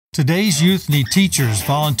Today's youth need teachers,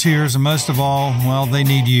 volunteers, and most of all, well, they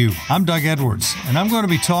need you. I'm Doug Edwards, and I'm going to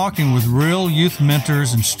be talking with real youth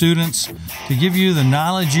mentors and students to give you the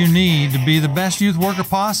knowledge you need to be the best youth worker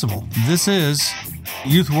possible. This is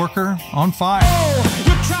Youth Worker on Fire. Oh,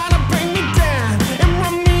 you're trying to bring me down and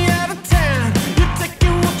run me out of town. You're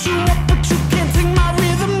taking what you want, but you can't take my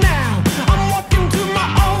rhythm now. I'm walking to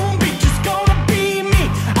my own beat, just gonna be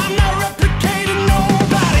me. I'm not replicating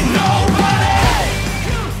nobody.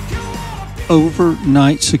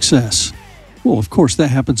 Overnight success. Well, of course, that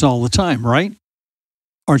happens all the time, right?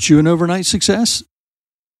 Aren't you an overnight success?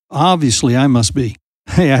 Obviously, I must be.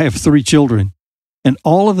 Hey, I have 3 children, and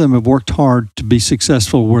all of them have worked hard to be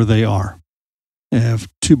successful where they are. I have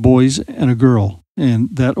 2 boys and a girl,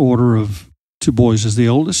 and that order of 2 boys is the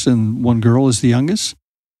oldest and 1 girl is the youngest.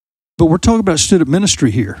 But we're talking about student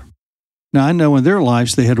ministry here. Now, I know in their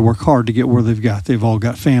lives they had to work hard to get where they've got. They've all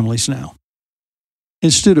got families now.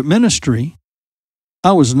 In student ministry,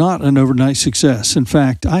 I was not an overnight success. In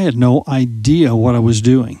fact, I had no idea what I was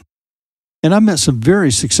doing. And I met some very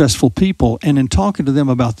successful people, and in talking to them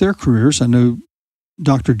about their careers, I know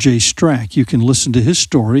Dr. Jay Strack. You can listen to his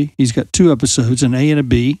story. He's got 2 episodes, an A and a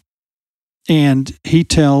B, and he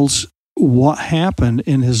tells what happened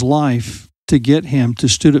in his life to get him to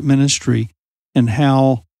student ministry and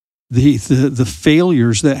how the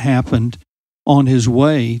failures that happened on his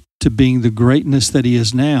way to being the greatness that he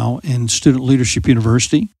is now in Student Leadership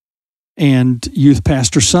University and Youth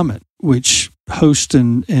Pastor Summit, which hosts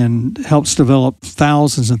and helps develop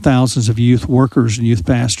thousands and thousands of youth workers and youth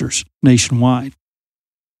pastors nationwide.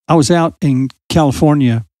 I was out in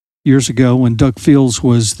California years ago when Doug Fields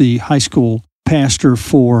was the high school pastor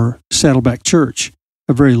for Saddleback Church,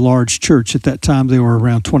 a very large church. At that time, they were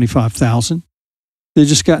around 25,000. They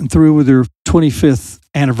just gotten through with their 25th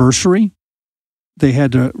anniversary. They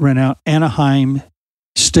had to rent out Anaheim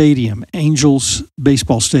Stadium, Angels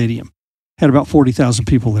baseball stadium. Had about 40,000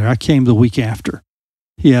 people there. I came the week after.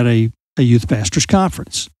 He had a youth pastors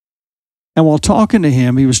conference. And while talking to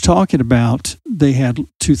him, he was talking about they had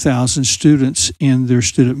 2,000 students in their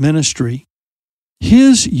student ministry.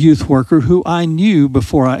 His youth worker, who I knew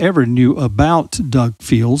before I ever knew about Doug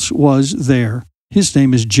Fields, was there. His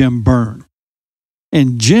name is Jim Byrne.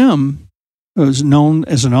 And Jim was known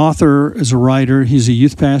as an author, as a writer. He's a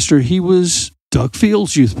youth pastor. He was Doug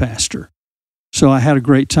Fields' youth pastor. So I had a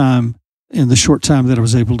great time in the short time that I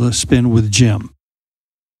was able to spend with Jim.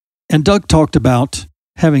 And Doug talked about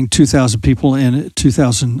having 2,000 people in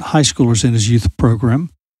 2,000 high schoolers in his youth program.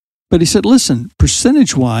 But he said, listen,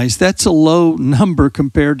 percentage-wise, that's a low number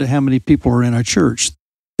compared to how many people are in our church.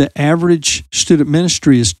 The average student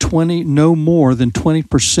ministry is no more than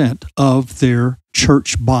 20% of their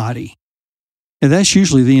church body. And that's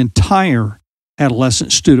usually the entire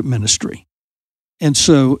adolescent student ministry. And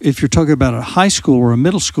so if you're talking about a high school or a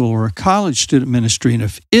middle school or a college student ministry, and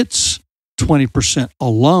if it's 20%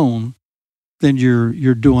 alone, then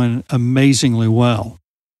you're doing amazingly well.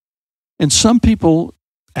 And some people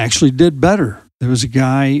actually did better. There was a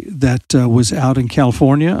guy that was out in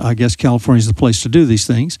California. I guess California is the place to do these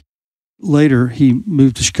things. Later, he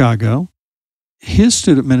moved to Chicago. His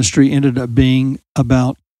student ministry ended up being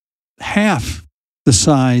about half the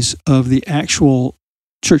size of the actual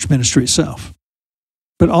church ministry itself.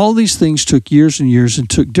 But all these things took years and years and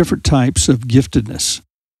took different types of giftedness.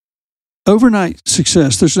 Overnight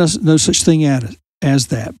success, there's no such thing as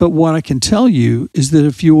that. But what I can tell you is that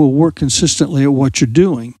if you will work consistently at what you're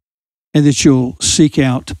doing and that you'll seek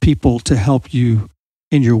out people to help you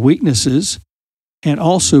in your weaknesses and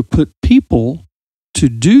also put people to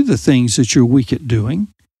do the things that you're weak at doing,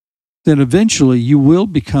 then eventually you will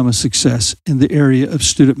become a success in the area of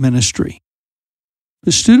student ministry.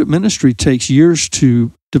 The student ministry takes years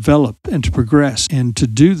to develop and to progress and to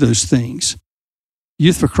do those things.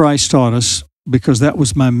 Youth for Christ taught us, because that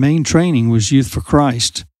was my main training, was Youth for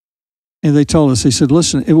Christ. And they told us, they said,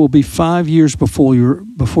 listen, it will be 5 years before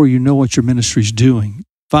you know what your ministry is doing.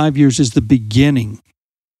 5 years is the beginning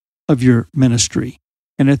of your ministry.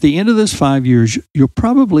 And at the end of those 5 years, you'll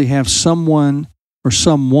probably have someone or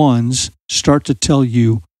someones start to tell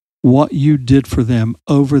you what you did for them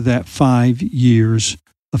over that 5 years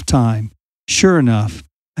of time. Sure enough,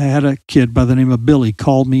 I had a kid by the name of Billy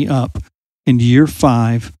called me up in year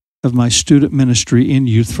 5 of my student ministry in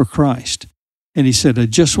Youth for Christ. And he said, I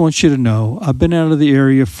just want you to know, I've been out of the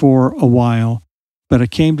area for a while, but I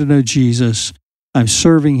came to know Jesus. I'm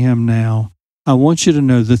serving him now. I want you to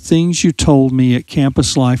know the things you told me at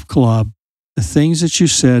Campus Life Club, the things that you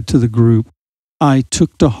said to the group, I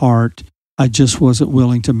took to heart. I just wasn't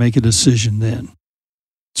willing to make a decision then.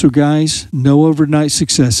 So guys, no overnight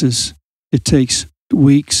successes. It takes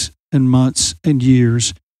weeks and months and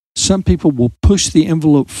years. Some people will push the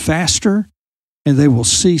envelope faster and they will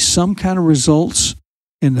see some kind of results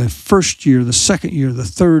in the first year, the second year, the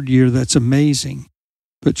third year. That's amazing.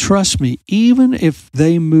 But trust me, even if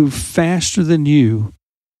they move faster than you,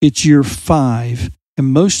 it's year 5, and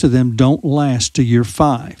most of them don't last to year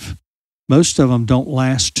 5. Most of them don't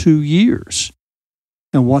last 2 years.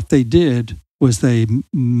 And what they did was they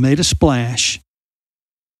made a splash,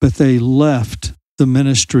 but they left the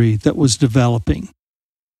ministry that was developing.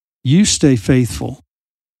 You stay faithful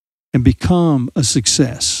and become a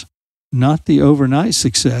success. Not the overnight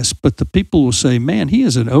success, but the people will say, man, he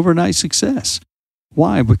is an overnight success.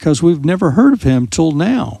 Why? Because we've never heard of him till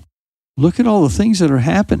now. Look at all the things that are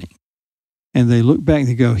happening. And they look back and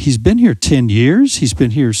they go, he's been here 10 years. He's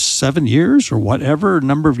been here 7 years or whatever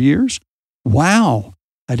number of years. Wow.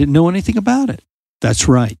 I didn't know anything about it. That's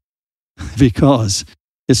right. Because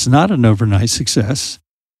it's not an overnight success.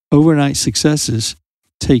 Overnight successes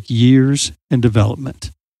take years and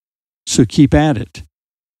development. So keep at it.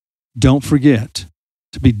 Don't forget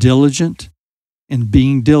to be diligent, and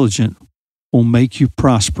being diligent will make you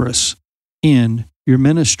prosperous in your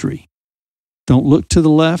ministry. Don't look to the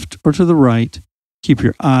left or to the right. Keep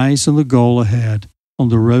your eyes on the goal ahead, on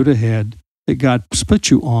the road ahead that God's put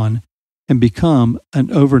you on, and become an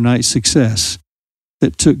overnight success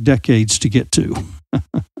that took decades to get to.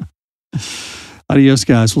 Adios,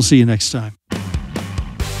 guys. We'll see you next time.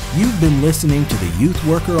 You've been listening to the Youth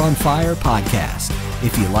Worker on Fire podcast.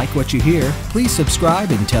 If you like what you hear, please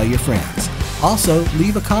subscribe and tell your friends. Also,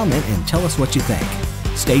 leave a comment and tell us what you think.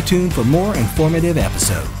 Stay tuned for more informative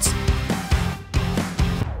episodes.